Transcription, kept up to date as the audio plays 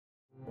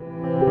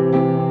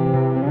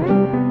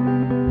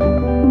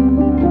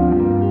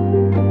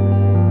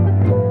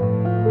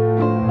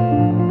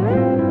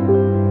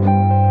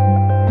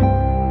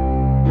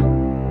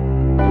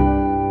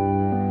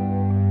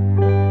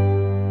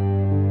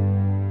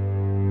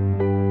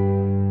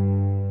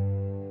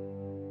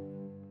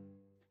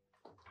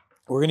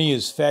We're going to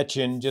use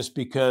fetching just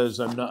because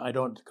I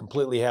don't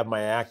completely have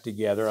my act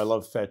together. I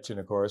love fetching,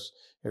 of course.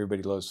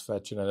 Everybody loves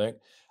fetching, I think.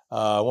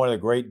 One of the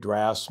great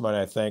draftsmen,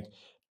 I think.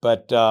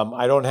 But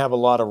I don't have a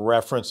lot of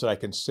reference that I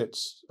can sit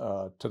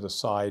to the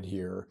side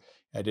here.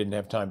 I didn't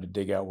have time to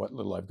dig out what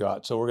little I've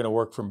got. So we're going to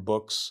work from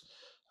books,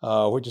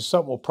 which is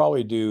something we'll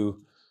probably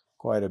do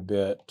quite a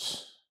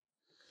bit.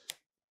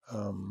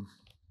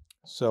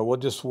 So we'll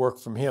just work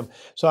from him.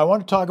 So I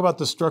want to talk about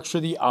the structure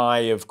of the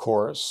eye, of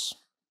course.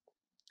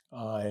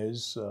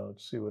 Eyes.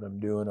 Let's see what I'm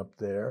doing up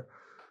there.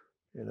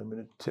 And I'm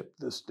going to tip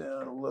this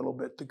down a little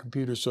bit, the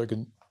computer, so I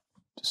can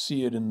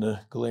see it in the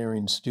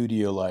glaring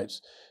studio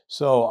lights.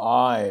 So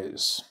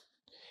eyes.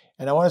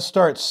 And I want to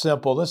start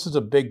simple. This is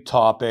a big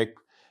topic.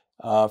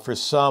 For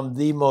some,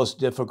 the most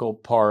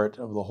difficult part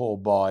of the whole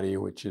body,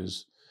 which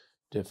is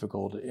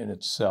difficult in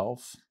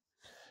itself.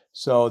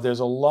 So there's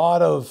a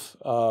lot of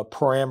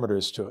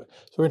parameters to it.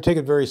 So we're going to take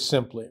it very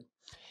simply.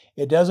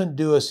 It doesn't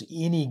do us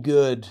any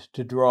good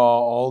to draw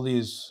all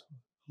these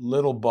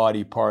little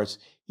body parts,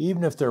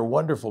 even if they're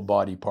wonderful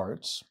body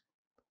parts,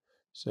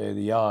 say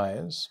the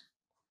eyes,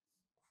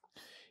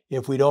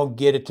 if we don't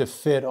get it to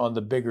fit on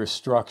the bigger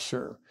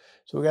structure.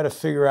 So we've got to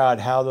figure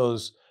out how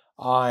those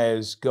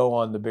eyes go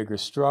on the bigger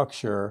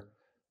structure,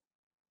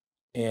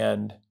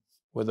 and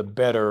with a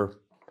better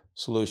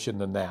solution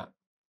than that.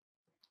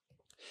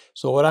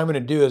 So what I'm going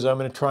to do is I'm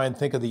going to try and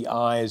think of the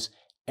eyes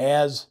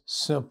as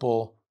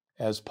simple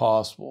as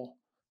possible.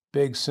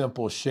 Big,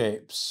 simple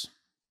shapes.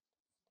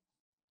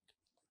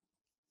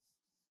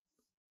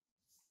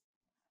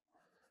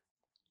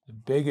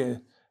 The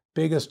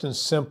biggest and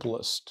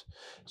simplest.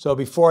 So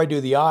before I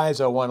do the eyes,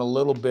 I want a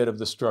little bit of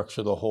the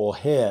structure of the whole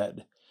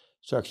head.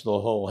 Structure of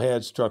the whole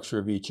head, structure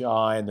of each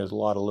eye, and there's a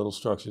lot of little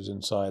structures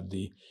inside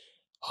the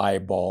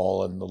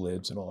eyeball and the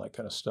lids and all that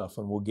kind of stuff.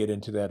 And we'll get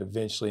into that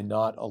eventually.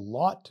 Not a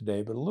lot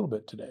today, but a little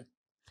bit today.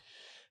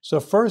 So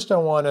first I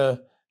want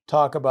to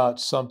talk about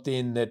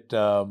something that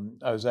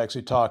I was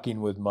actually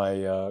talking with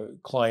my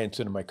clients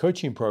in my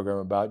coaching program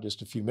about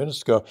just a few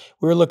minutes ago.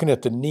 We were looking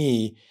at the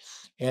knee,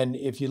 and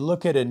if you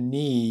look at a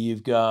knee,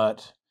 you've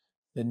got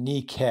the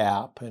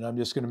kneecap, and I'm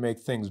just going to make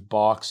things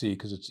boxy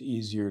because it's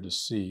easier to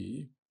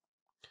see.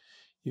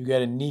 You've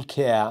got a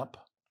kneecap,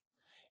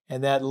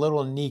 and that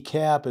little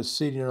kneecap is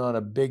sitting on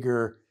a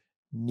bigger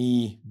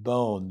knee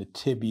bone, the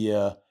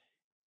tibia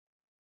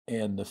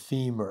and the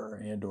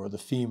femur, or the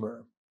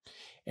femur.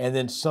 And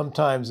then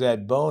sometimes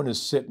that bone is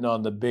sitting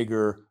on the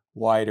bigger,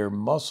 wider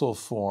muscle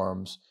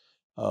forms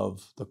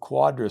of the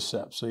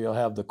quadriceps. So you'll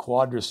have the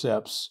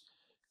quadriceps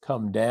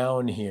come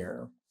down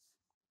here,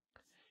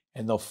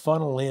 and they'll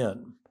funnel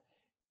in,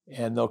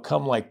 and they'll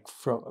come like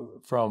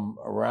from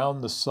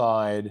around the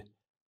side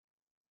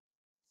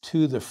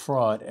to the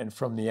front, and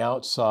from the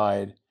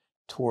outside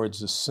towards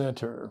the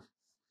center.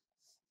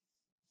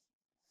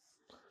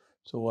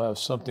 So we'll have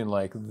something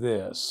like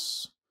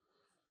this.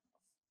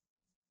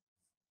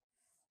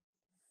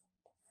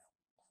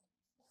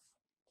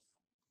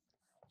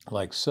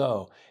 Like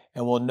so.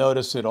 And we'll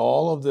notice that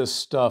all of this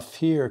stuff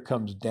here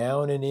comes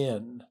down and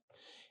in.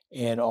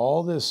 And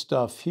all this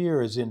stuff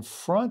here is in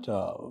front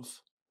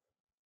of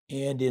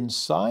and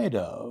inside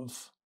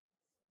of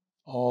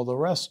all the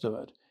rest of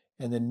it.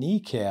 And the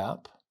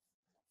kneecap,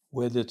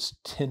 with its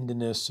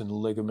tendinous and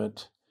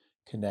ligament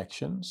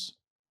connections,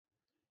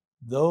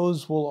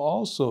 those will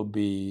also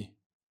be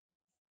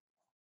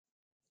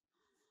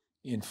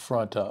in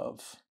front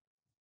of.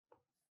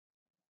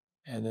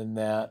 And then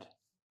that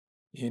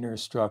inner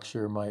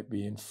structure might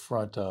be in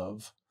front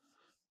of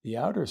the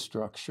outer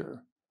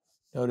structure.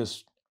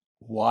 Notice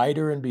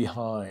wider and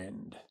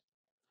behind,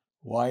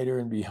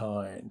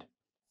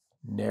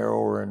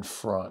 narrower in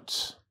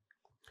front.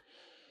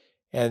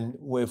 And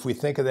if we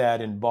think of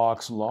that in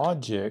box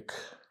logic,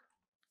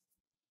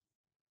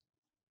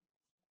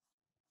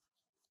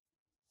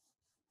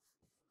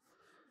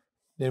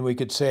 then we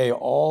could say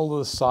all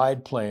the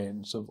side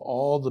planes of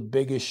all the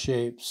biggest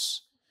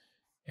shapes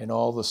and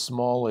all the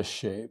smallest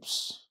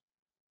shapes,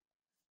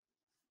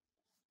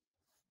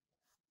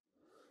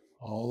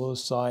 all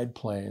those side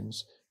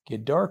planes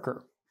get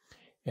darker.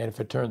 And if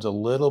it turns a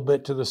little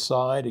bit to the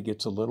side, it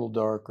gets a little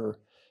darker.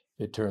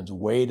 If it turns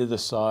way to the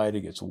side,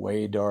 it gets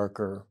way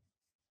darker.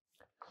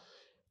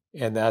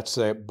 And that's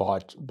a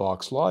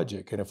box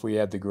logic. And if we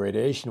add the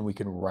gradation, we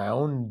can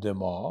round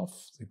them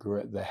off.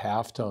 The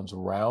halftones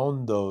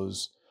round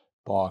those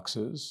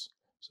boxes,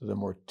 so they're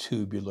more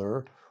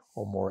tubular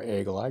or more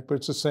egg-like, but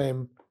it's the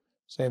same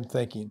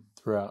thinking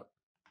throughout.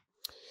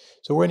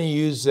 So we're going to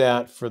use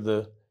that for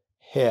the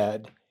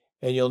head.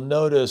 And you'll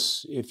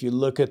notice if you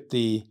look at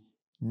the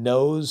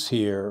nose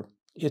here,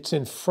 it's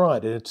in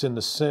front and it's in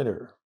the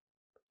center.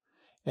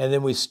 And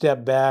then we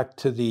step back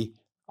to the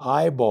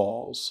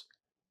eyeballs,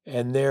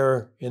 and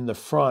they're in the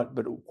front,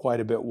 but quite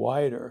a bit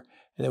wider.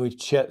 And then we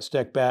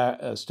step back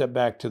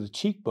to the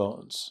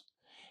cheekbones,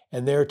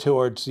 and they're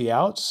towards the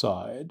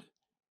outside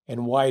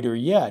and wider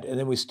yet. And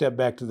then we step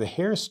back to the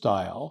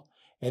hairstyle,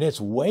 and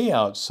it's way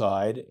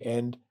outside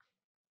and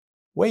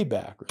way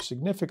back, or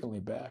significantly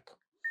back.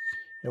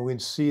 And we can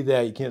see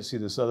that. You can't see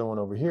this other one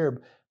over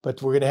here,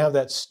 but we're going to have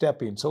that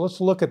stepping. So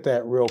let's look at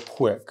that real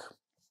quick.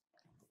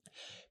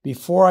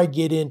 Before I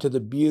get into the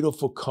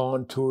beautiful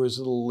contours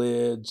of the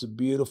lids, the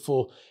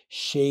beautiful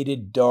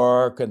shaded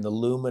dark and the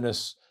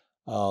luminous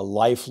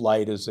life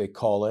light, as they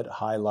call it,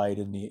 highlight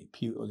in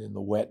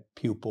the wet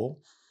pupil,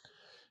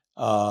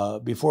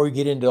 before we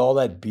get into all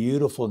that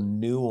beautiful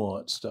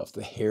nuance stuff,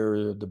 the hair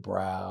of the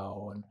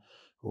brow and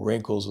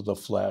wrinkles of the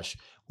flesh,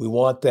 we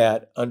want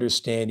that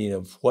understanding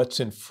of what's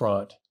in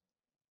front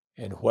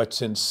and what's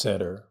in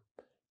center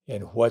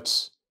and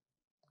what's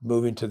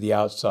moving to the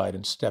outside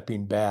and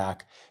stepping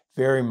back.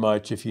 Very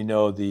much, if you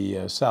know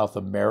the South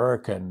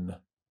American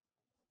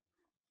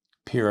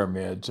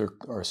pyramids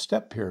or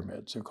step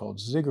pyramids, they're called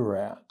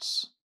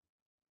ziggurats.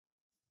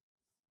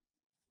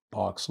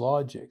 Box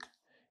logic.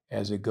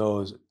 As it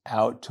goes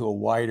out to a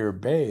wider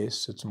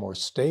base, it's more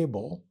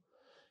stable.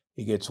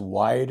 It gets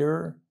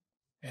wider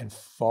and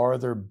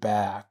farther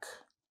back.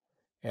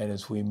 And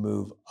as we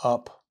move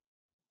up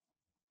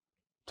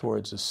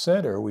towards the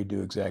center, we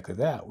do exactly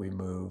that. We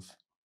move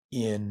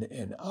in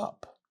and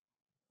up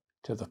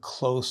to the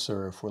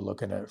closer, if we're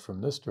looking at it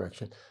from this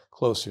direction,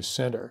 closer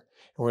center.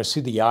 And we're going to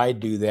see the eye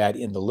do that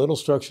in the little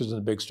structures and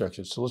the big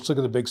structures. So let's look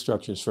at the big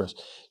structures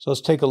first. So let's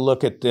take a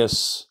look at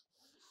this.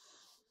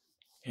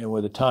 And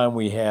with the time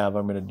we have,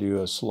 I'm going to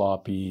do a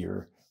sloppy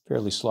or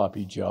fairly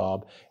sloppy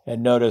job.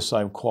 And notice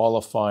I'm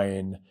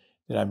qualifying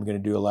that I'm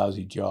going to do a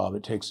lousy job.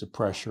 It takes the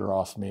pressure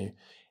off me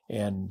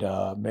and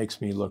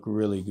makes me look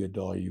really good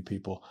to all you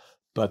people.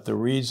 But the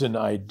reason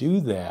I do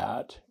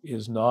that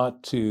is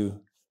not to,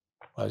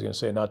 I was going to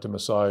say not to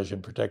massage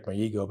and protect my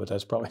ego, but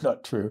that's probably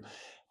not true.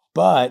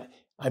 But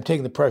I'm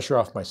taking the pressure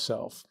off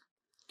myself.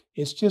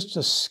 It's just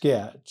a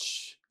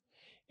sketch,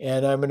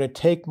 and I'm going to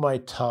take my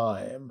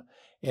time.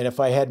 And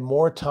if I had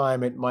more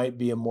time, it might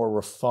be a more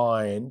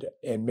refined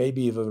and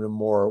maybe even a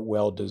more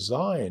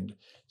well-designed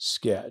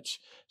sketch.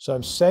 So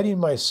I'm setting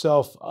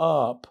myself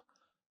up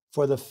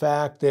for the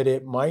fact that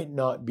it might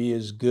not be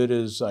as good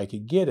as I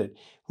could get it,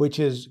 which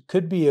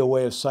could be a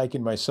way of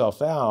psyching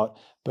myself out,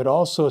 but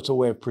also it's a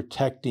way of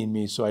protecting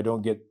me so I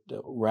don't get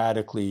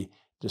radically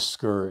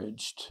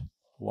discouraged,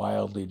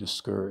 wildly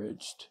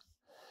discouraged.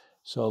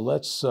 So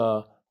let's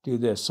do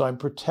this. So I'm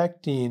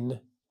protecting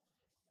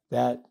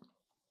that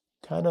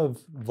kind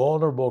of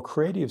vulnerable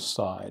creative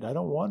side. I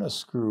don't want to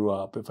screw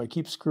up. If I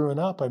keep screwing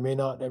up, I may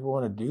not ever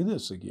want to do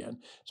this again,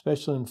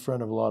 especially in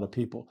front of a lot of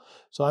people.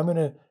 So I'm going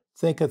to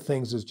think of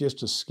things as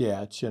just a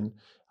sketch. And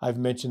I've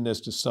mentioned this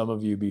to some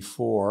of you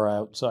before.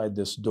 Outside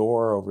this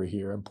door over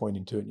here, I'm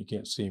pointing to it and you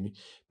can't see me,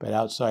 but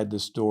outside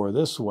this door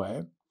this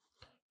way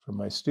from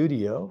my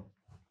studio,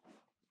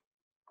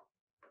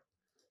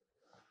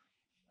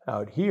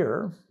 out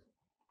here,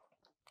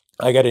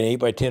 I got an 8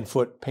 by 10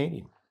 foot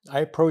painting.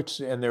 I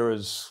approached, and there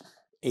was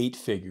 8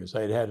 figures.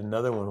 I had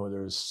another one where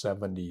there was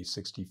 70,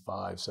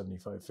 65,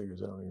 75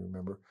 figures. I don't even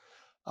remember.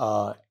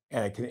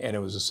 And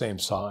it was the same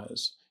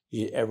size.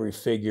 Every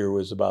figure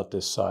was about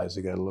this size.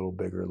 They got a little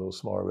bigger, a little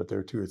smaller, but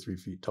they're 2 or 3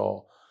 feet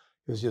tall.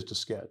 It was just a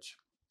sketch.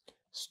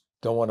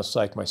 Don't want to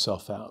psych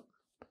myself out.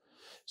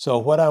 So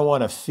what I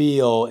want to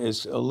feel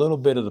is a little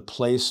bit of the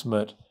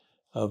placement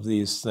of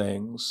these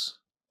things.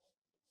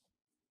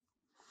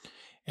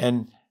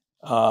 And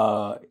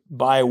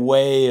by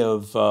way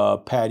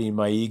of patting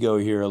my ego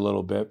here a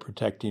little bit,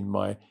 protecting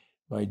my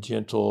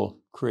gentle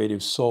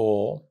creative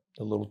soul,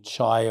 the little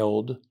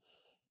child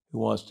who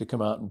wants to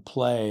come out and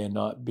play and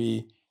not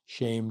be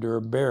shamed or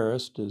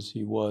embarrassed as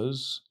he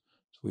was,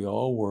 as we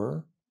all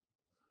were,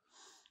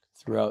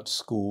 throughout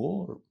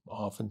school, or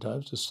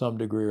oftentimes to some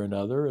degree or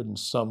another, in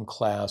some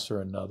class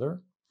or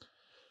another.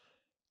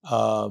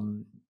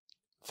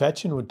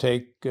 Fetching would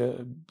take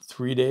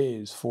 3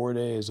 days, 4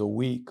 days, a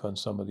week on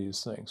some of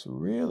these things.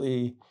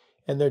 Really,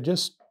 and they're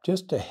just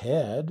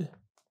ahead,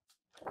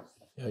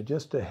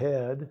 just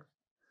ahead.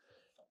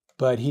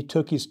 But he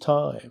took his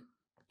time,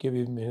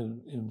 giving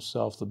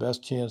himself the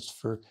best chance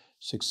for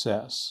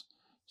success.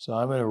 So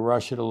I'm going to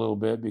rush it a little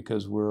bit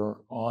because we're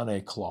on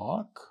a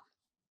clock.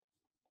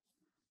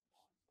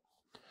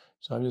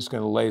 So I'm just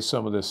going to lay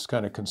some of this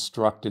kind of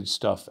constructed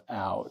stuff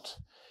out.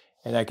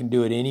 And I can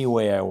do it any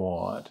way I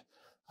want.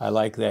 I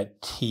like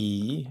that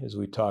T, as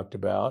we talked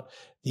about.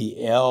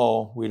 The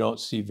L, we don't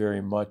see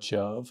very much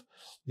of.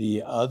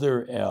 The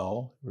other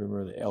L,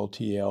 remember the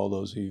LTL,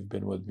 those who've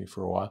been with me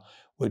for a while,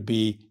 would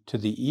be to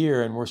the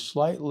ear, and we're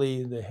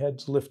slightly, the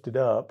head's lifted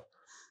up.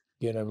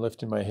 Again, I'm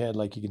lifting my head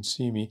like you can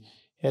see me.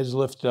 Head's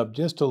lifted up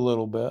just a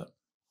little bit.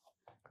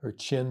 Her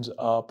chin's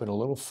up and a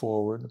little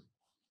forward.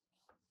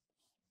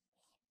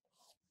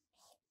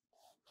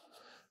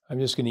 I'm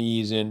just going to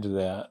ease into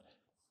that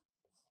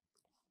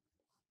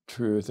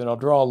truth. And I'll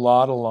draw a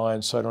lot of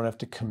lines so I don't have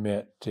to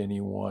commit to any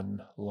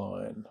one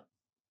line.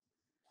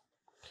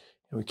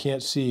 And we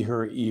can't see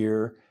her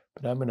ear,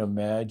 but I'm going to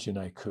imagine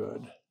I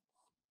could.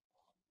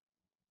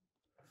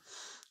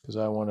 Because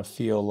I want to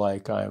feel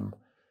like I'm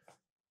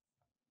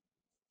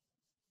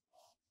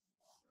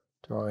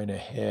drawing a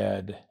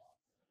head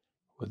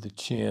with the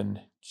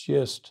chin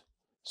just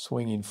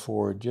swinging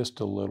forward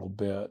just a little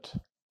bit.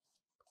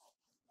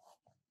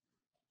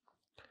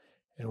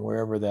 and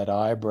wherever that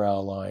eyebrow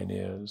line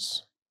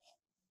is,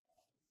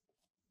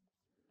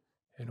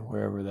 and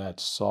wherever that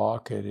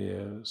socket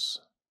is,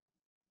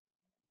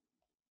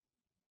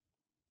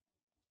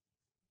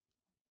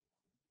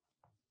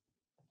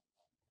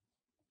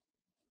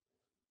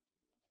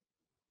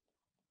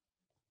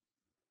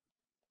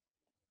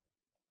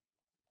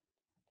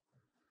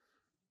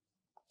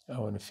 I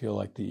want to feel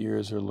like the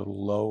ears are a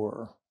little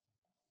lower,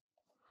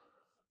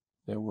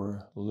 that we're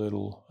a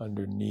little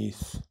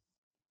underneath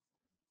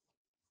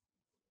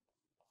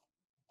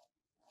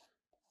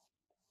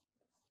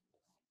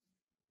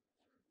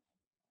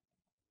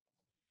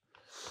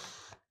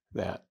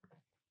that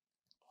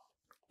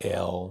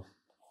L,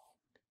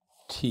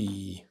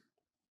 T,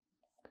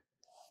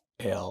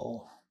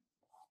 L.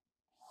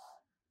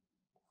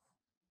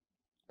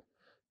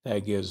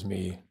 That gives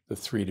me the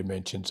 3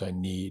 dimensions I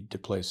need to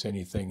place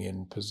anything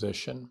in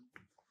position.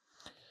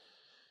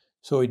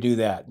 So we do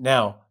that.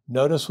 Now,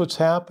 notice what's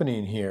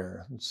happening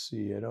here. Let's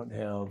see, we'll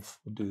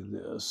do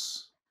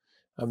this.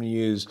 I'm going to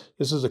use,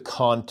 this is a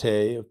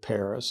Conte of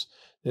Paris.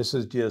 This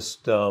is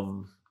just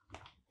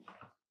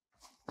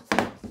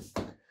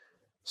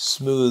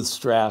smooth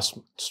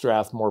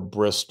Strathmore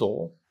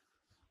Bristol.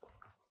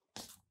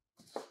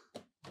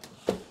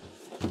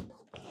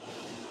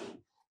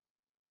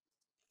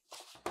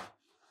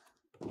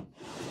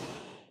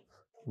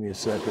 Give me a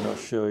second, I'll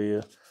show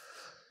you.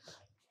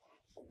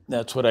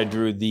 That's what I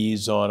drew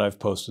these on. I've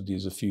posted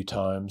these a few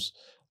times.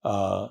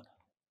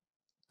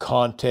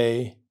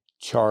 Conte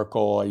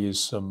charcoal. I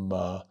used some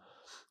a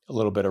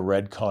little bit of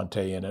red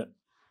Conte in it.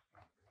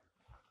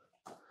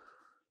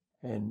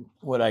 And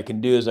what I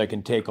can do is I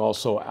can take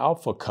also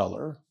alpha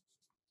color,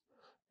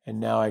 and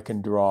now I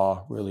can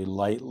draw really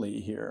lightly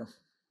here.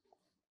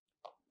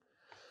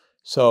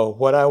 So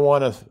what I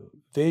want to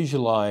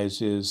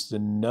visualize is the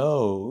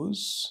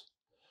nose,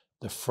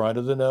 the front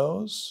of the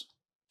nose,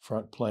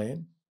 front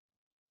plane,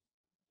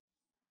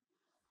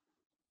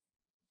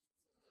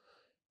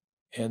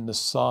 and the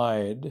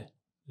side,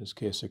 in this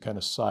case they're kind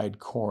of side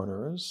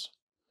corners.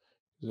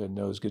 The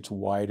nose gets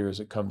wider as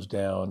it comes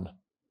down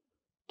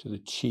to the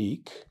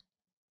cheek.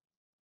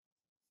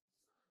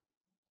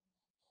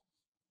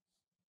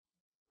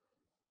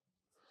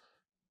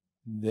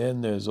 Then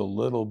there's a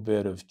little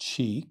bit of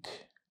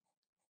cheek,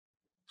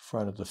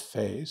 front of the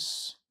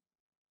face,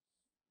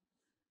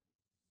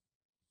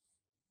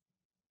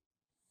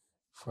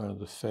 front of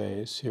the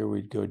face. Here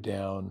we'd go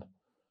down,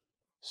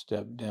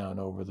 step down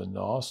over the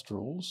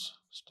nostrils,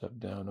 step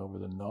down over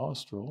the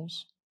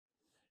nostrils,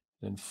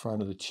 then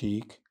front of the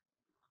cheek,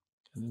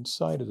 and then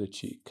side of the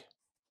cheek.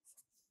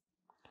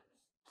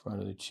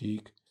 Front of the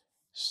cheek,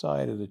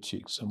 side of the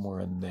cheek,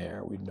 somewhere in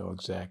there. We'd know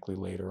exactly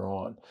later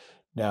on.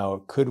 Now,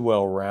 it could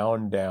well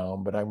round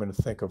down, but I'm going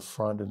to think of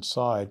front and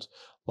sides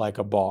like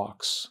a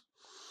box.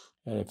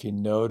 And if you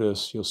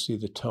notice, you'll see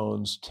the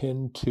tones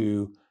tend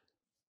to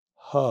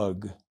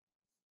hug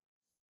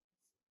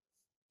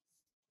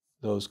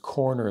those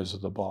corners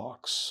of the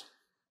box.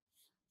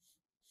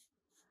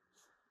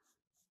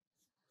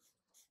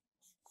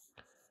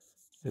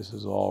 This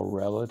is all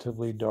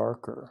relatively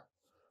darker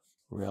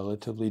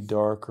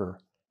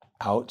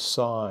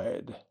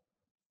outside.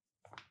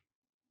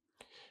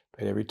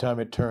 But every time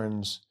it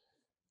turns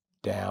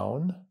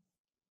down,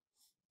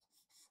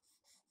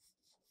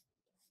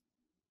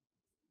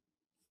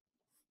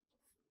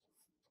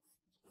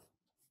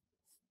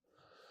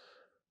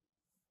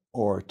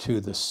 or to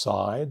the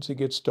sides, it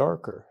gets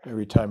darker.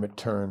 Every time it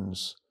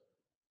turns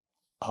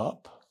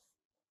up,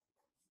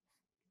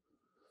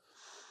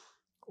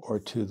 or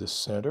to the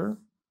center,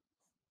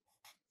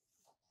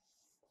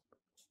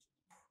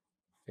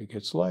 it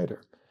gets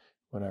lighter.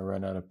 When I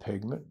run out of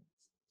pigment,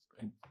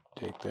 I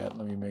take that,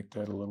 let me make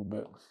that a little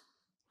bit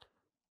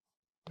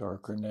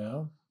darker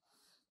now.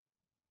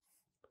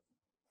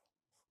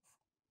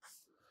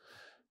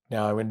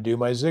 Now I'm going to do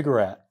my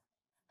ziggurat.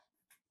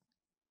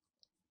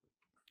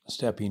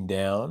 Stepping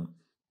down.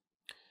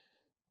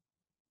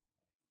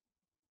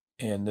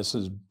 And this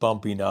is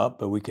bumping up,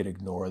 but we could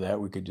ignore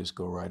that. We could just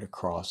go right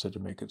across it to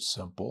make it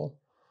simple.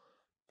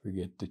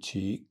 Forget the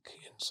cheek,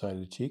 inside of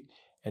the cheek.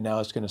 And now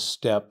it's going to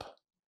step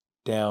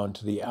down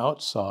to the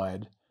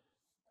outside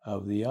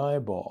of the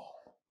eyeball.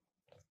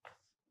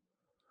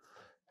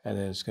 And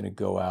then it's going to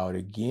go out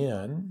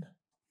again.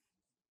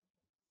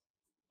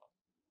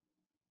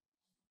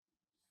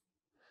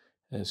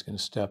 And it's going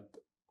to step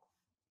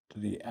to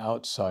the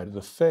outside of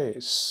the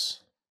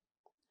face.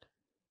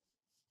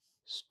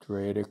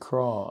 Straight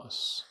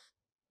across.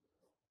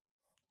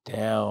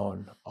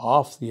 Down,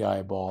 off the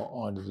eyeball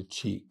onto the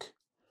cheek.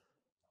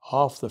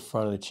 Off the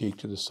front of the cheek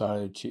to the side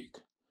of the cheek.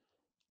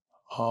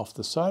 Off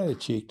the side of the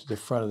cheek to the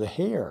front of the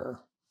hair.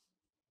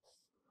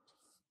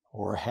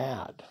 Or a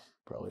hat.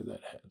 Probably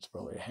that hat. It's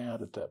probably a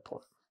hat at that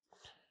point.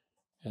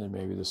 And then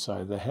maybe the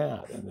side of the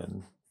hat, and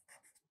then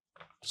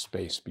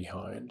space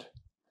behind.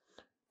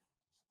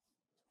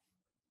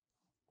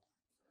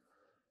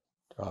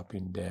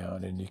 Dropping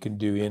down, and you can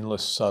do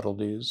endless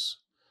subtleties.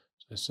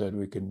 As I said,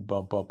 we can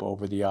bump up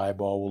over the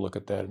eyeball. We'll look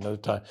at that another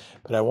time.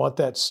 But I want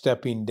that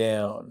stepping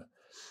down.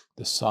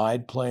 The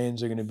side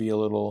planes are going to be a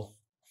little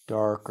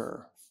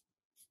darker.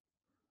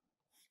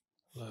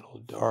 A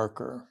little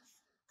darker.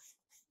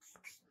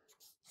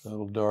 A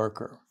little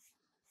darker.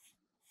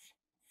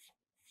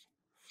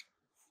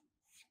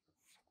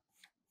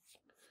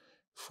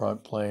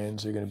 Front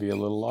planes are going to be a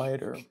little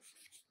lighter.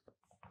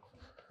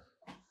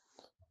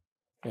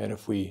 And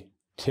if we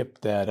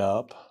tip that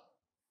up,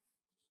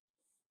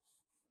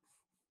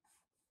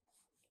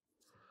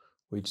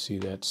 we'd see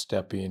that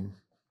stepping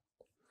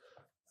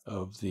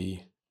of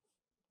the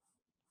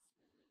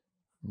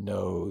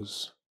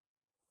nose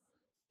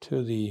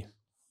to the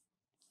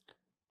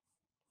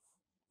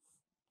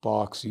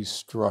boxy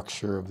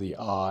structure of the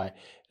eye.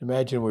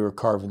 Imagine we were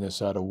carving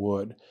this out of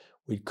wood.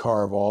 We'd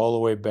carve all the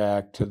way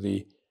back to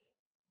the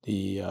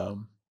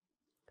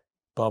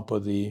bump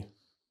of the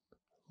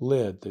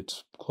lid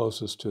that's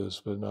closest to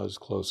us, but not as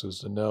close as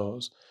the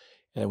nose.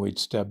 And we'd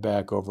step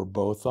back over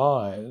both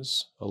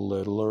eyes, a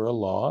little or a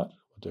lot,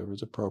 whatever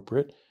is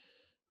appropriate.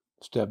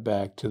 Step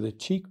back to the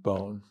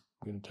cheekbone.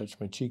 I'm going to touch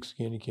my cheeks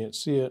again, you can't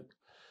see it.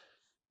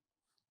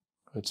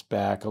 It's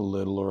back a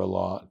little or a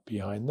lot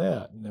behind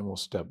that. And then we'll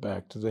step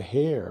back to the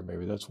hair.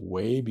 Maybe that's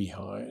way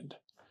behind,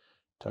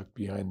 tucked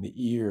behind the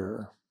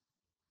ear.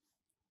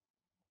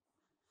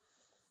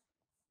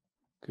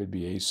 Could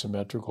be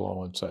asymmetrical on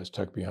one side. It's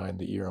tucked behind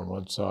the ear on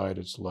one side.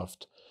 It's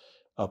left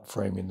up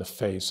framing the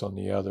face on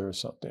the other or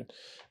something.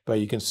 But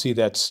you can see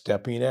that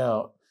stepping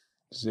out.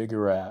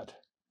 Ziggurat.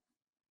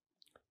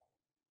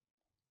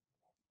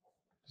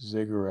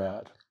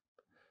 Ziggurat.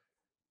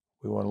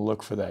 We want to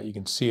look for that. You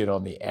can see it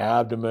on the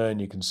abdomen.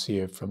 You can see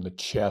it from the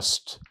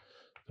chest,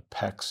 the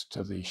pecs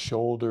to the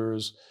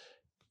shoulders.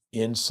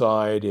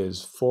 Inside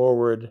is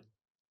forward.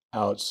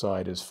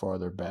 Outside is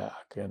farther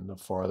back. And the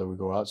farther we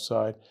go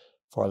outside,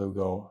 farther we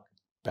go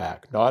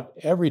back. Not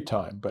every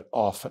time, but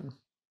often.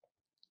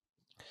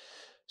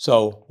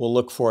 So we'll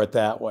look for it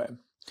that way.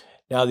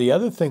 Now, the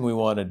other thing we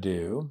want to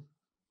do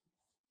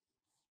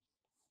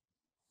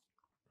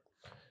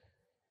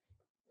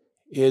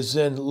is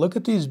then look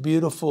at these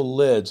beautiful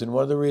lids. And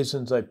one of the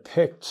reasons I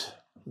picked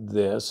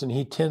this, and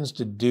he tends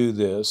to do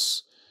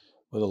this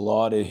with a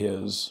lot of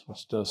his,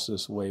 let's dust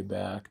this way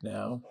back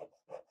now.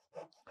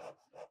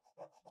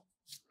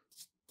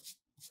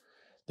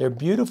 They're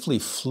beautifully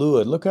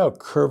fluid. Look how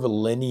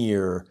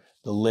curvilinear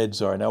the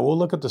lids are. Now, we'll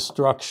look at the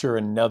structure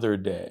another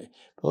day.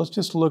 But let's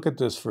just look at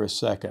this for a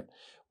second.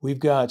 We've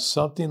got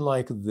something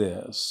like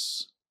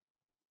this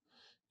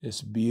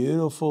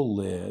beautiful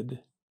lid,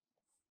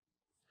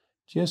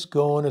 just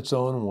going its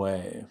own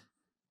way.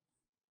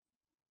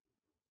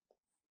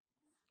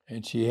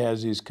 And she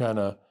has these kind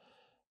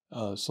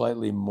of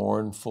slightly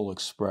mournful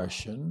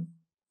expression.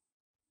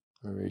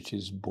 Maybe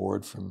she's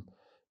bored from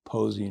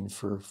posing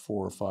for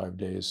 4 or 5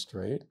 days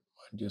straight,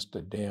 just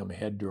a damn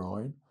head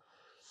drawing.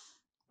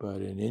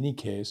 But in any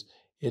case,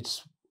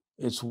 it's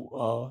this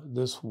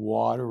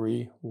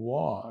watery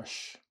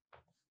wash.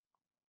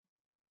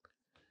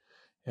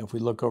 And if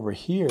we look over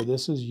here,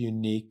 this is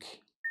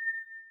unique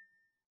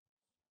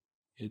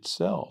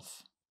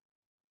itself.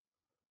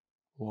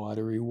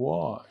 Watery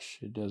wash.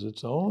 It does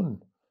its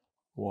own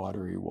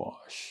watery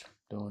wash,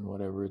 doing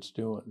whatever it's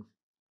doing.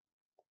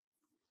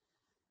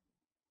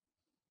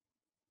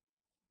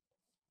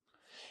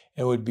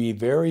 It would be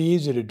very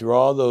easy to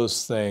draw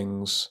those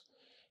things.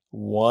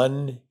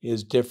 One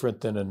is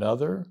different than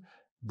another.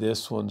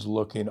 This one's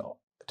looking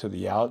to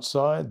the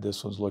outside.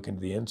 This one's looking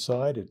to the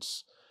inside.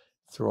 It's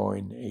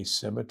throwing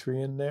asymmetry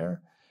in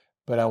there.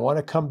 But I want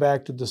to come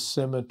back to the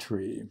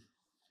symmetry.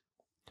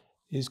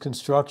 These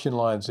construction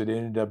lines that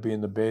ended up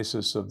being the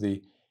basis of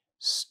the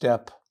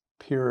step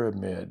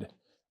pyramid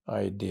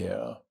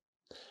idea.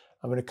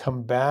 I'm going to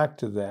come back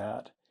to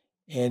that.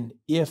 And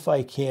if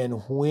I can,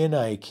 when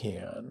I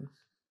can,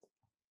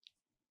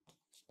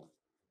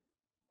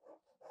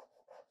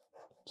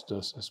 let's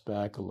dust this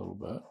back a little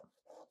bit.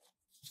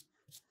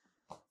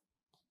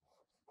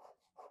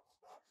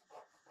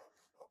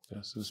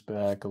 Dust this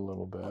back a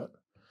little bit.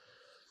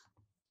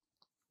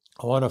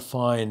 I want to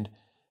find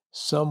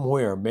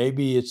somewhere,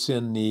 maybe it's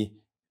in the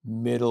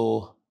mid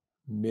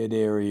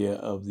area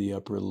of the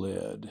upper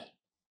lid,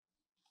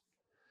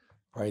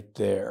 right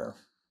there.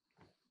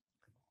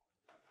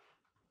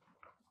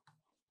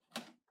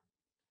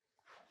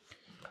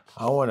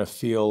 I want to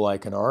feel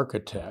like an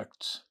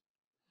architect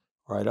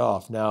right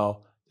off.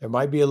 Now, there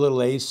might be a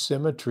little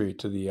asymmetry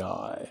to the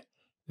eye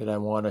that I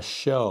want to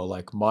show,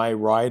 like my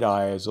right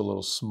eye is a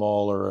little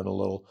smaller and a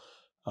little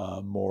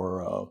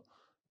more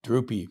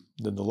droopy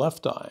than the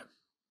left eye.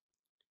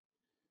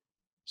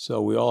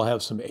 So we all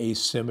have some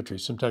asymmetry.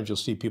 Sometimes you'll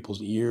see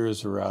people's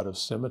ears are out of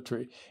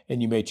symmetry,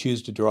 and you may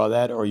choose to draw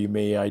that, or you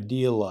may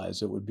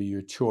idealize. It would be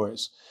your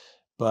choice.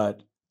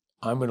 But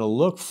I'm going to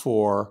look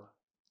for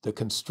the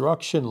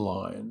construction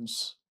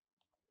lines,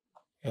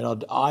 and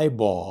I'll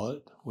eyeball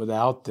it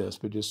without this,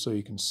 but just so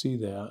you can see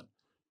that.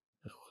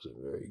 That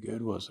wasn't very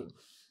good, was it?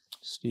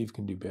 Steve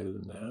can do better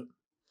than that.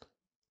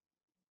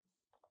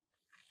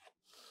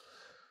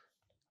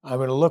 I'm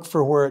going to look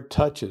for where it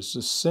touches,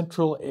 the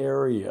central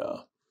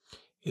area.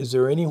 Is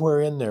there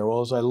anywhere in there?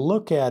 Well, as I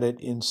look at it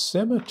in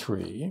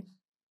symmetry,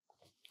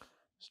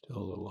 still a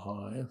little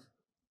high.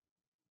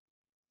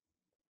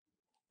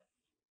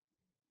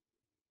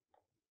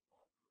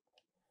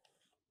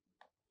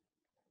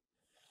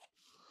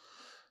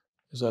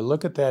 As I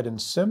look at that in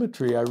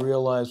symmetry, I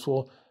realize,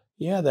 well,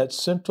 yeah, that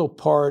central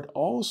part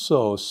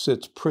also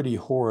sits pretty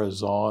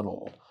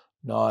horizontal,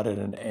 not at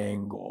an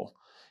angle.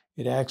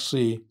 It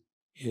actually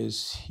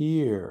is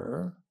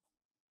here,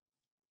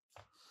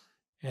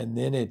 and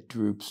then it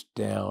droops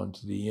down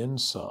to the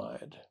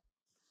inside,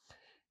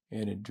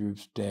 and it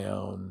droops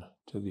down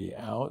to the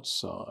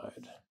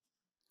outside,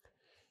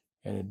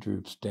 and it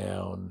droops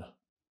down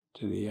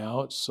to the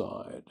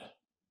outside,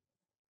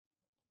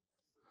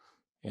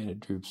 and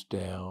it droops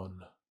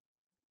down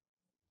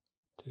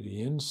to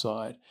the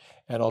inside.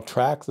 And I'll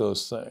track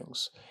those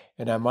things.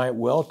 And I might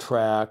well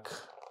track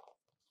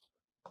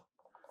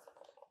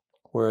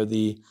where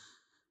the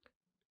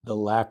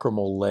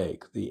lacrimal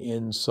lake, the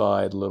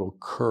inside little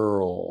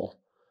curl,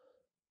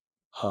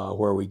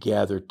 where we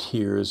gather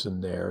tears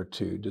in there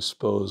to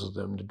dispose of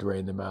them, to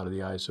drain them out of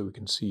the eye so we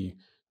can see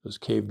those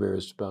cave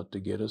bears about to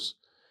get us.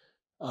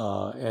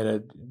 And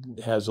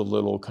it has a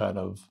little kind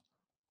of,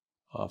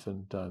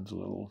 oftentimes a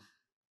little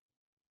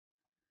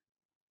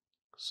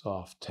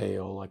soft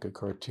tail, like a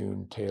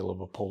cartoon tail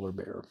of a polar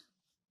bear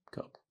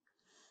cub.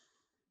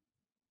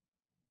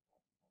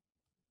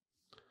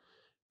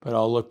 But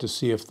I'll look to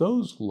see if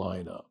those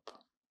line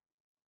up.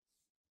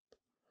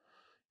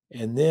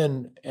 And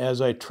then as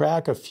I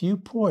track a few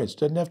points,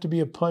 doesn't have to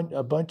be a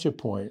bunch of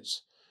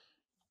points,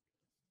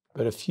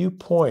 but a few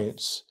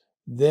points,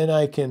 then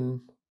I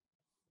can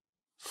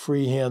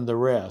freehand the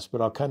rest,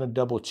 but I'll kind of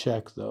double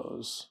check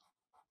those.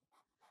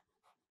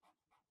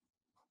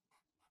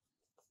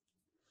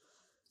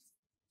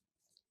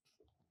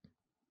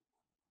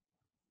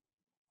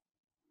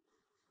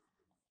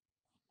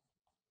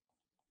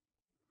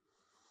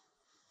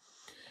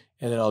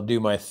 And then I'll do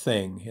my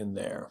thing in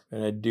there.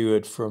 And I do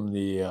it from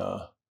the,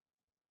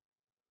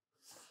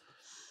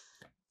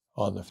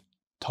 on the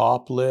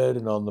top lid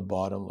and on the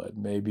bottom lid.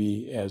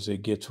 Maybe as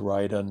it gets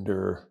right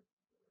under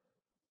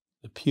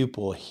the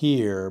pupil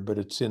here, but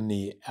it's in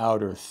the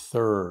outer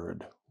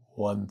third,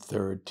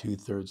 1/3,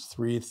 2/3,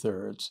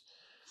 3/3,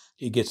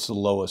 it gets the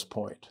lowest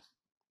point.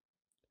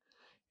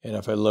 And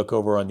if I look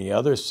over on the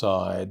other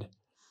side,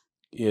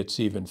 it's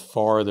even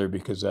farther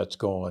because that's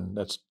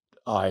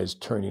eyes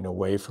turning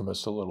away from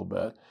us a little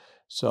bit.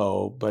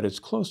 So, but it's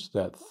close to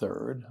that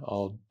third.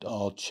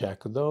 I'll check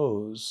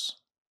those.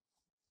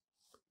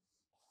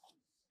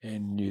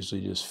 And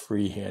usually just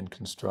freehand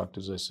construct,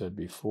 as I said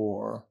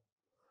before,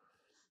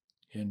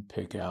 and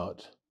pick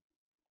out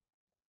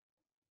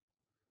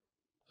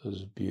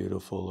those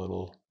beautiful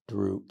little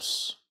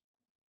droops.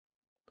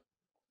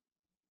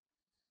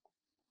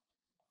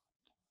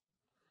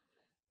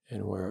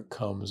 And where it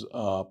comes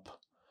up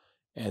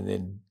and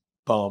then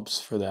bumps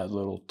for that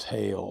little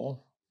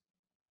tail.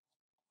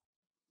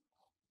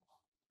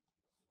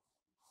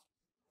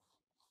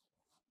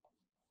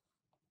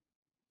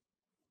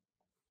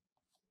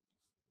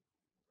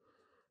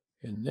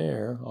 And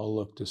there, I'll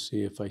look to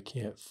see if I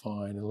can't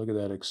find, and look at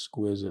that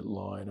exquisite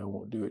line. I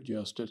won't do it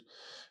justice,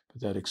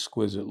 but that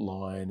exquisite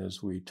line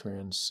as we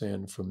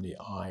transcend from the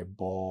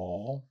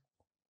eyeball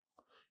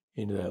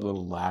into that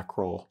little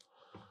lacrimal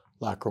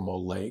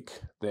lake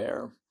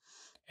there.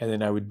 And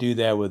then I would do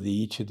that with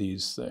each of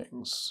these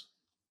things.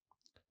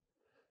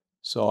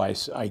 So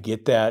I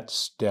get that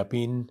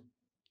stepping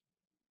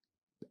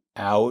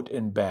out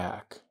and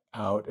back,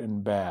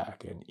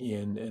 and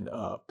in and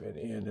up, and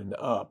in and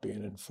up,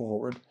 in and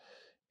forward,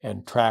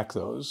 and track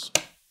those.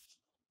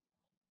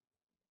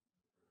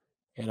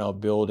 And I'll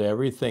build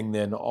everything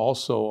then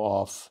also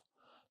off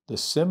the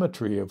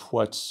symmetry of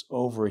what's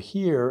over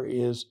here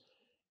is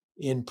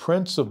in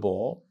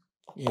principle,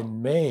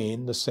 in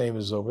main, the same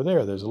as over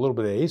there. There's a little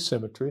bit of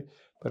asymmetry,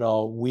 but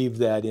I'll weave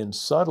that in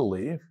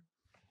subtly,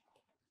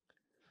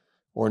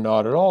 or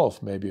not at all,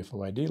 if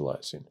I'm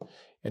idealizing,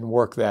 and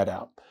work that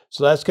out.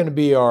 So that's going to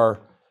be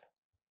our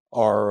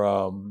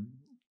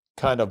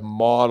kind of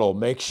model.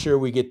 Make sure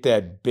we get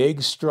that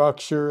big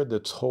structure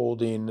that's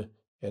holding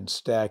and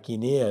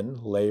stacking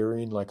in,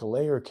 layering like a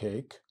layer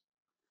cake,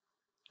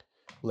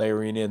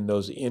 layering in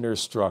those inner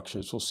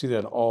structures. We'll see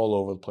that all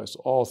over the place,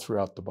 all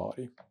throughout the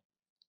body.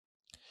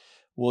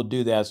 We'll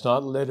do that. It's not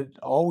that it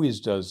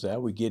always does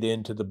that. We get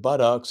into the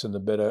buttocks and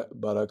the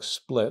buttock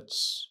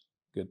splits.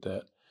 Get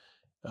that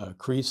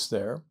crease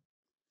there.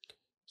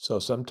 So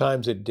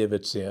sometimes it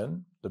divots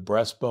in. The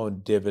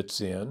breastbone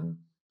divots in.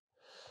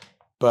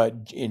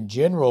 But in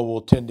general,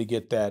 we'll tend to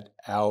get that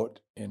out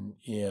and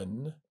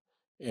in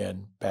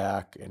and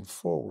back and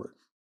forward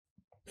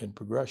in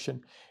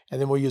progression.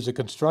 And then we'll use a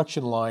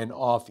construction line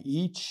off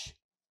each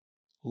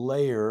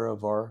layer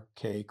of our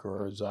cake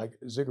or our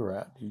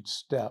ziggurat, each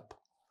step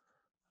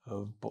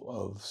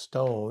of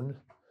stone.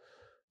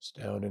 It's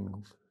down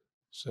in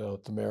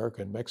South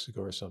America and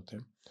Mexico or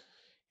something.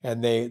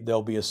 And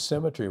there'll be a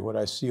symmetry. What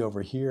I see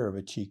over here of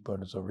a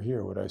cheekbone is over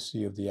here. What I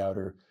see of the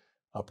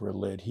upper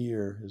lid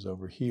here is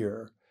over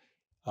here.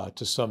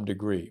 to some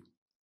degree.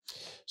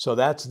 So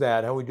that's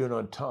that. How are we doing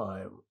on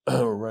time?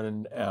 We're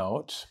running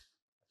out.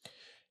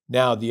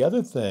 Now, the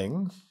other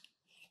thing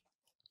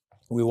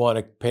we want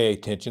to pay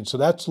attention, so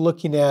that's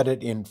looking at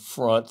it in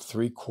front,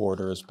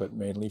 3/4, but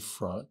mainly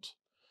front.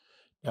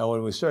 Now,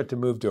 when we start to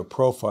move to a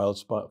profile,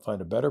 let's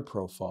find a better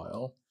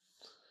profile.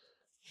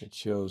 It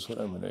shows what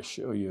I'm going to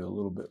show you a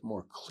little bit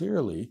more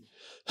clearly.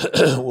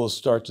 We'll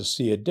start to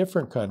see a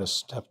different kind of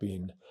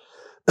stepping.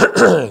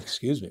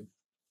 Excuse me.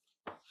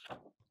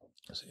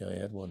 See, I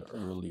had one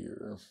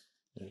earlier.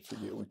 I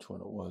forget which one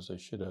it was. I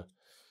should have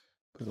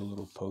put a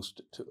little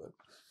post-it to it.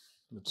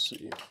 Let's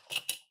see.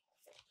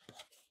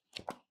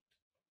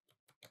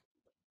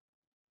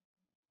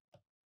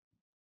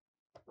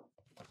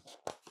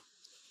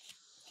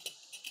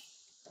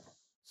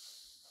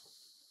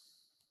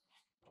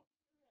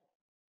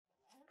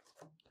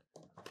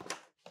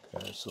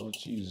 Okay, so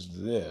let's use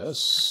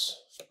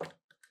this.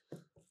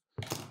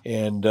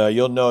 And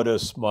you'll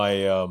notice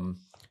my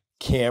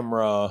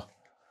camera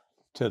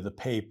to the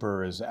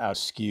paper is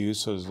askew,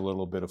 so there's a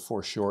little bit of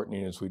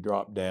foreshortening as we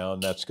drop down.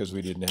 That's because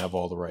we didn't have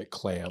all the right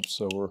clamps.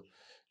 So we're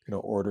going to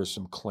order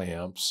some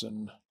clamps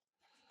and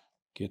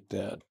get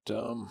that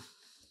a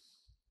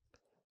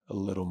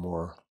little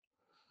more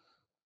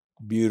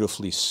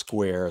beautifully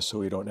square so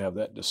we don't have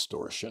that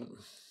distortion.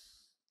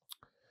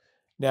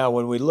 Now,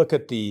 when we look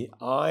at the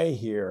eye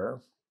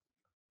here,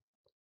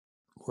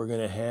 we're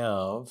going to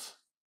have,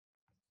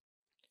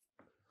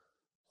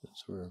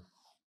 since we're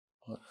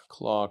on a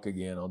clock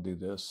again, I'll do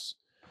this.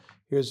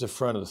 Here's the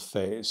front of the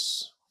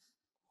face.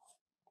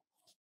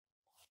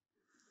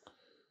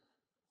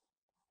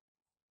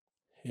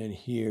 And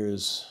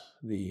here's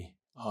the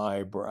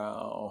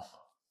eyebrow.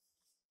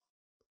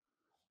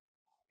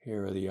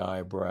 Here are the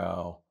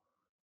eyebrow,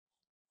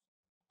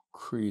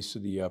 crease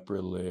of the upper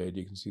lid.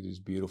 You can see these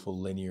beautiful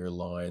linear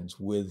lines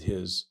with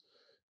his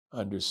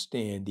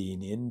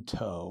understanding in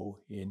tow,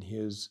 in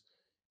his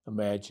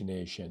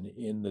imagination,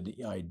 in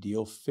the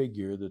ideal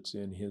figure that's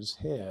in his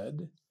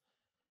head.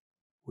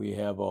 We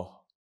have a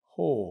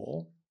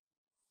hole.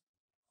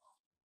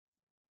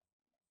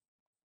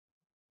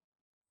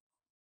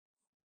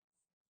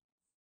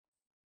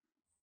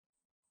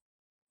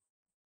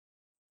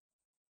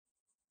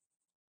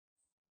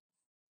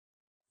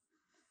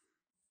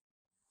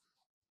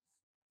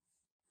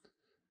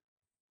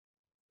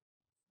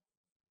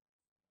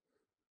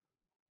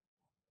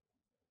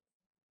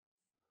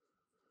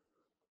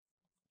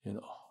 And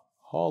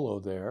hollow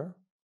there,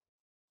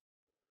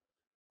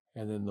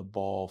 and then the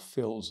ball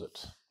fills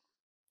it.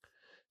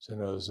 So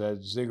notice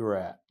that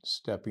ziggurat,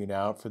 stepping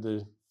out for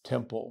the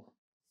temple,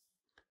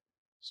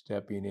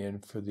 stepping in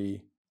for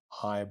the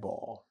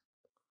eyeball,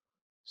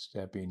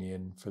 stepping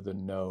in for the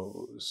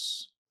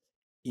nose,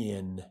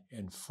 in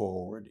and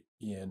forward,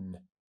 in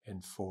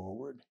and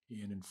forward,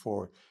 in and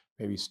forward.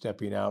 Maybe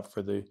stepping out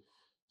for the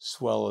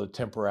swell of the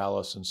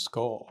temporalis and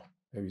skull,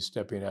 maybe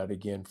stepping out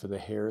again for the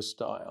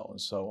hairstyle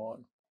and so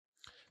on.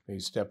 Maybe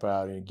step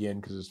out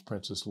again because it's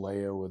Princess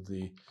Leia with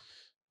the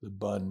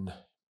bun,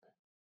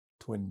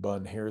 twin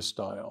bun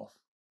hairstyle.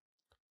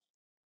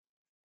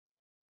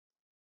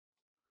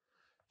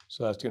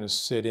 So that's going to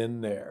sit in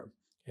there.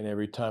 And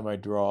every time I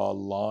draw a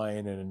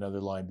line and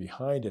another line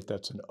behind it,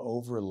 that's an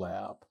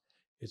overlap.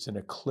 It's an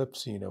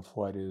eclipsing of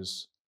what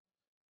is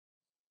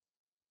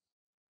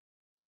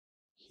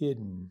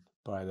hidden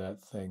by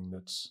that thing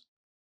that's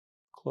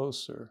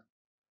closer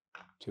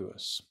to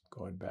us,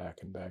 going back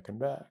and back and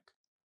back,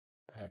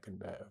 back and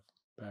back,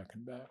 back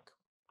and back,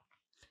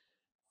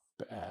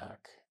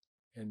 back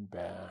and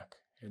back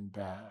and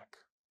back.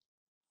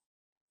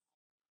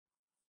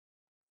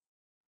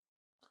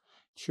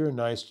 Sure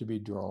nice to be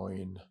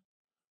drawing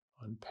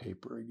on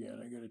paper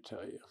again, I got to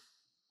tell you.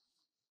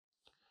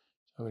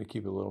 I'm going to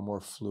keep it a little more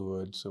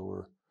fluid so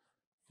we're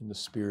in the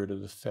spirit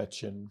of the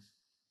fetching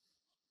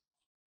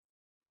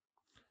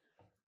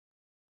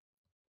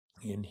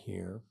in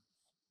here.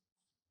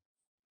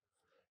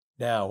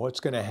 Now, what's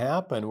going to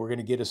happen, we're going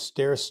to get a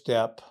stair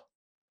step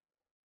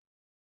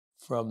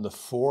from the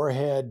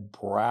forehead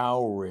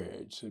brow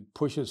ridge. It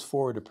pushes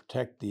forward to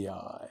protect the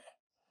eye.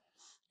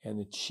 And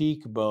the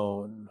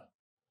cheekbone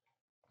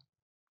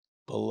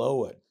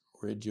below it,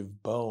 ridge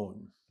of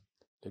bone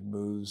that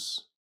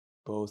moves,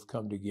 both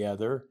come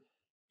together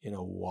in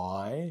a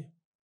Y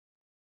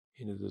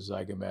into the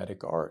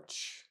zygomatic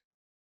arch.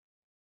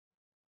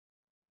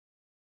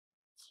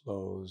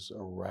 Flows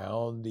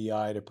around the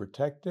eye to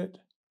protect it,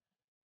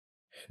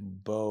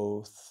 and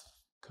both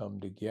come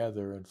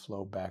together and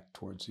flow back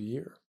towards the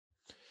ear.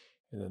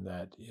 And then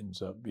that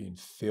ends up being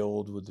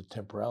filled with the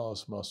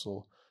temporalis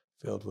muscle,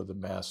 filled with the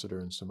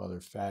masseter and some other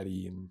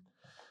fatty and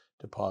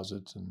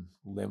deposits and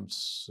lymph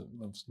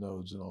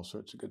nodes and all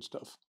sorts of good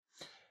stuff.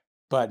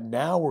 But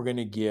now we're going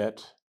to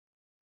get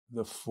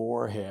the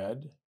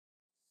forehead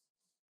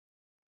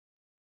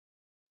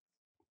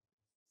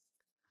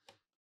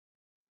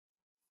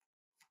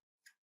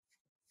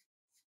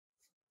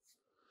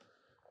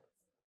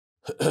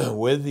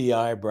with the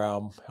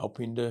eyebrow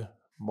helping to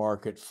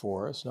mark it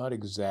for us. Not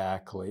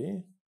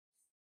exactly,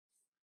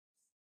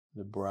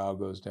 The brow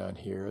goes down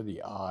here.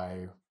 The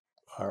eye,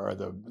 or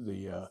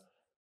the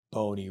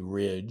bony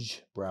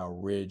ridge, brow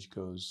ridge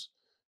goes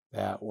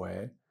that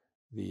way.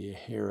 The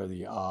hair of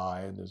the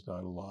eye, and there's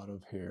not a lot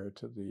of hair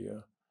to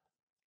the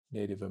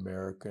Native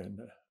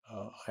American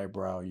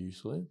eyebrow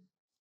usually.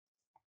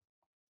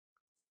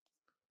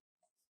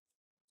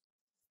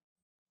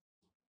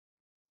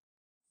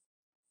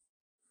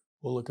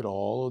 We'll look at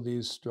all of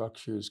these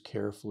structures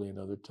carefully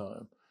another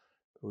time.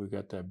 But we've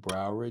got that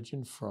brow ridge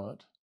in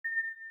front,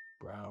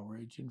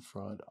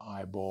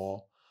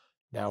 eyeball,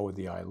 now with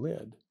the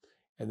eyelid.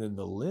 And then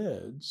the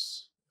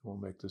lids, we'll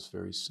make this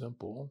very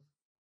simple.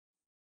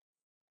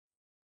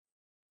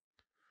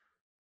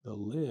 The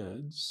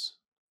lids,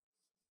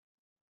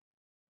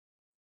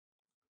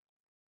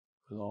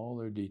 with all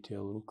their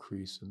detail, little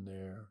crease in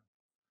there,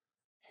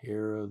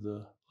 hair of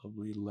the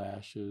lovely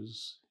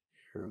lashes,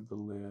 hair of the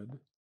lid,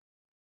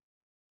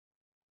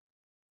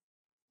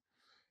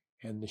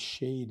 and the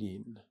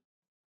shading.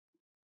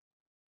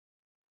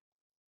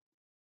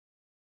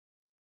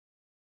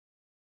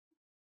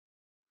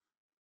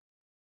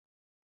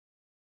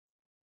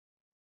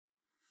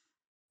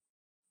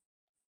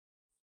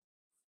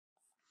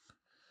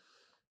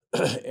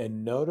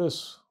 And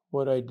notice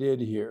what I did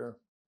here.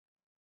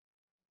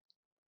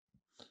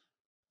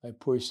 I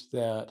pushed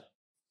that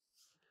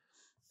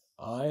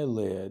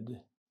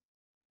eyelid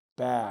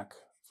back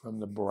from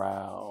the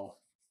brow.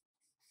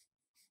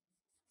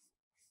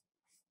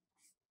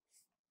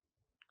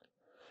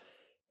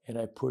 And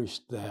I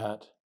pushed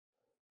that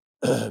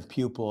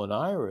pupil and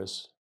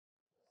iris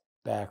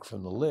back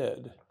from the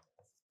lid.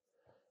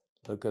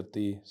 Look at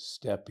the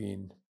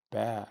stepping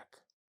back.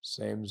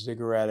 Same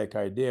zigguratic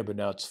idea, but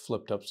now it's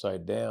flipped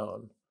upside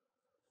down.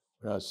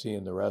 We're not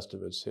seeing the rest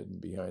of it's hidden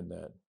behind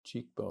that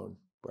cheekbone,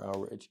 brow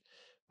ridge.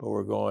 But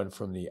we're going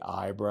from the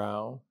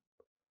eyebrow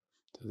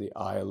to the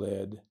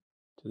eyelid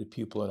to the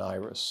pupil and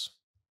iris.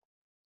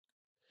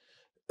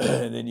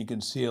 And then you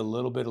can see a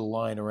little bit of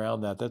line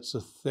around that. That's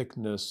the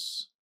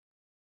thickness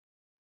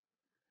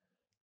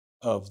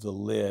of the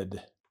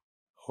lid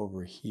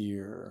over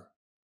here,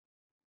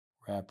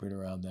 wrapping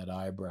around that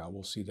eyebrow.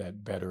 We'll see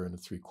that better in a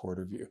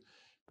 3/4 view,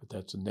 but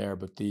that's in there.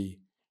 But the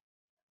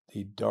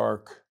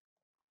dark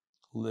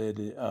lid,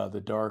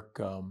 the dark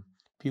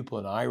pupil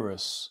and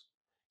iris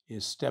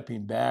is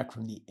stepping back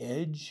from the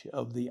edge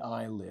of the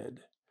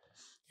eyelid.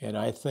 And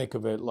I think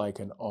of it like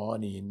an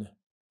awning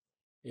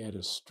at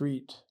a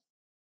street,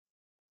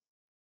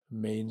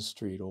 Main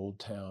Street, Old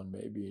Town,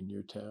 maybe in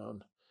your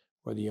town,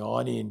 where the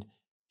awning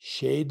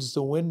shades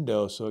the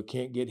window so it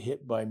can't get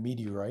hit by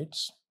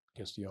meteorites. I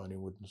guess the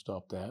awning wouldn't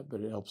stop that,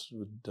 but it helps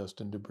with dust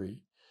and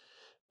debris.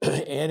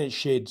 And it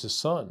shades the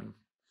sun,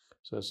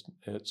 so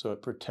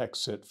it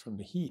protects it from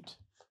the heat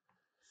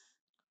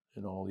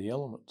and all the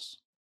elements.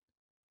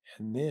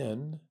 And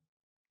then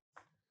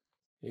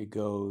it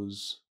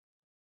goes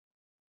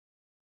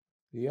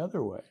the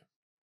other way.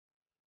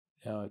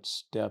 Now it's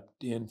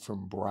stepped in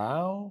from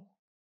brow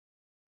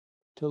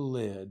to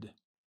lid,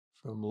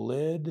 from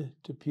lid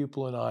to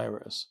pupil and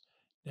iris.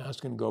 Now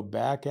it's going to go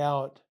back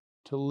out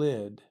to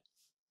lid.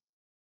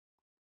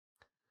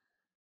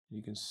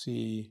 You can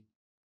see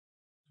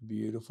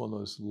beautiful,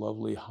 those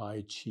lovely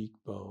high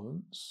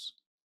cheekbones.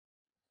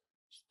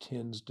 Which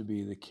tends to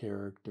be the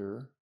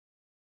character,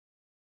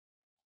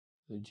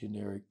 the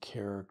generic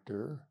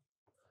character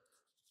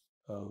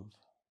of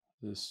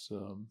this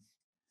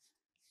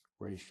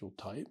racial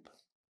type.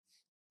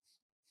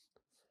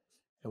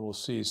 And we'll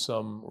see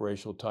some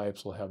racial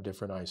types will have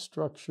different eye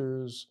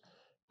structures,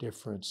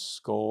 different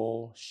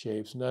skull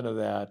shapes. None of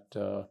that,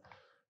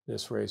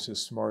 this race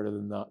is smarter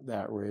than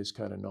that race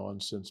kind of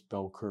nonsense,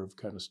 bell curve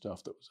kind of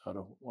stuff that was out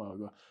a while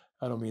ago.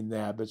 I don't mean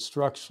that, but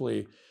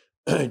structurally,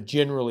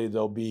 generally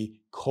there'll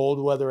be cold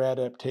weather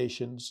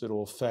adaptations that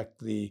will affect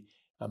the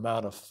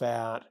amount of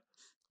fat,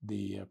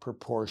 the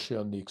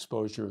proportion, the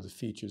exposure of the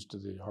features to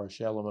the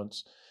harsh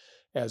elements,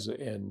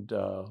 and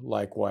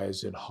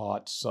likewise in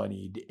hot,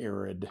 sunny,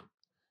 arid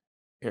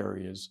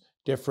areas.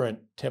 Different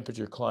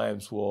temperature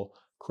climes will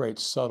create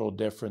subtle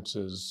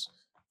differences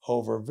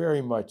over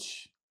very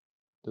much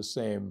the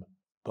same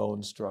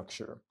bone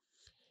structure,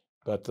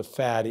 but the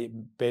fatty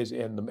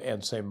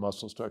and same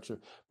muscle structure,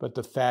 but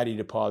the fatty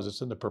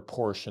deposits and the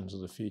proportions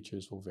of the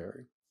features will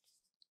vary.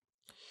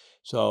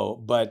 So,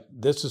 but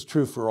this is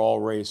true for all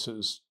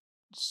races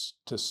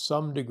to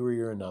some degree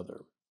or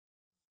another.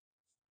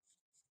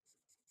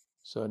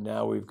 So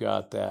now we've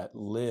got that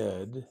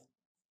lid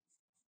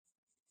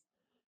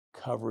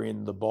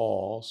covering the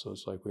ball. So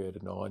it's like we had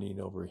an awning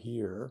over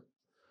here.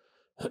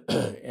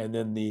 And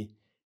then the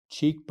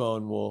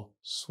cheekbone will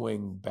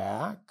swing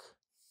back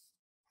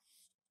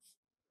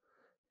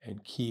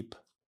and keep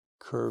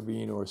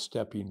curving or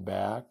stepping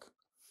back.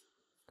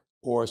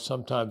 Or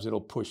sometimes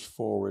it'll push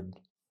forward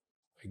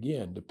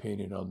again,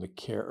 depending on the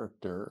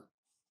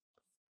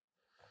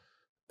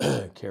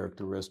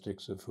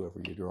characteristics of whoever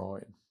you're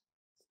drawing.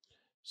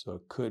 So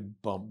it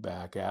could bump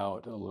back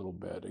out a little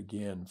bit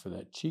again for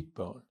that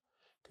cheekbone,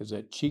 because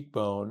that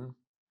cheekbone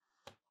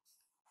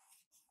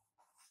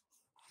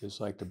is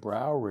like the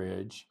brow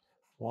ridge.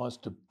 wants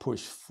to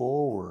push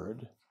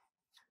forward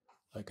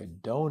like a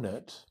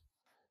donut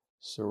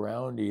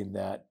surrounding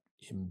that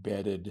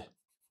embedded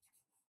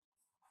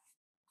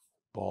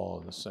ball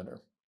in the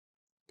center.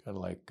 Kind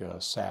of like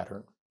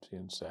Saturn, see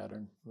in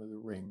Saturn with the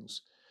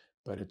rings.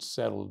 But it's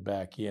settled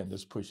back in.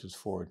 This pushes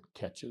forward,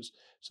 catches.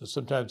 So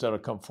sometimes that'll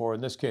come forward.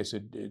 In this case,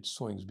 it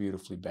swings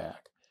beautifully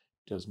back.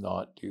 Does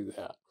not do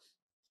that.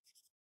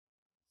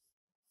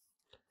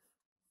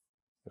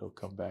 It'll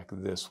come back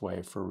this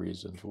way for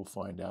reasons we'll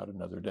find out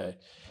another day.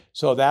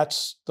 So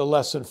that's the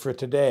lesson for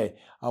today.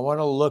 I want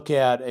to look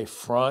at a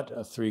front,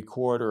 a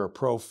 3/4, a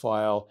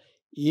profile,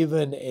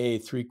 even a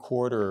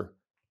 3/4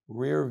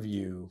 rear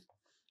view,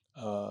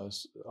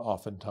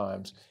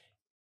 oftentimes,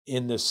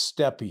 in the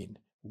stepping.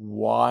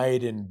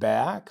 Wide and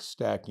back,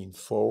 stacking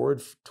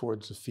forward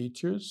towards the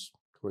features,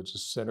 towards the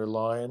center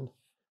line,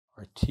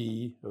 or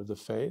T of the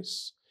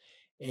face,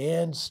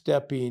 and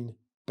stepping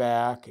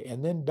back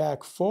and then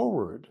back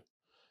forward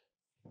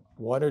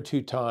 1 or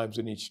 2 times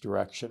in each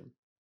direction.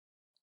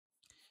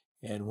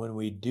 And when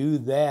we do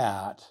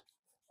that,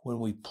 when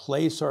we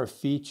place our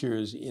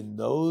features in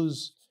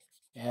those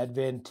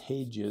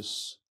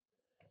advantageous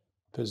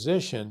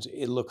positions,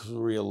 it looks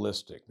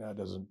realistic. Now, it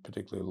doesn't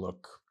particularly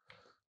look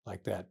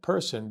like that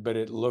person, but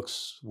it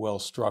looks well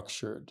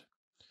structured.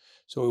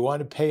 So we want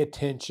to pay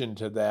attention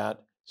to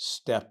that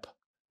step.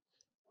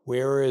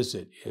 Where is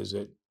it? Is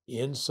it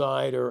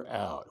inside or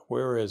out?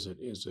 Where is it?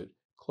 Is it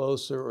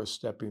closer or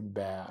stepping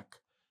back?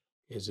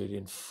 Is it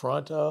in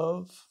front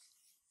of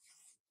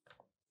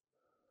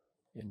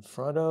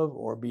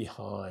or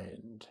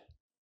behind?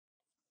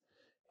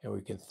 And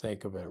we can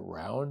think of it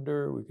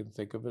rounder, we can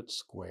think of it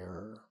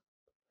squarer.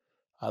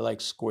 I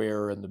like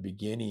square in the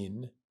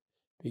beginning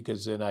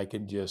because then I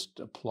can just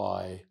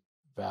apply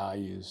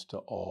values to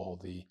all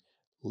the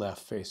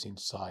left-facing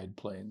side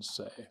planes,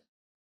 say,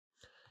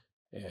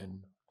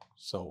 and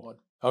so on.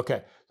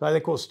 Okay, so I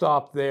think we'll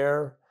stop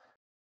there.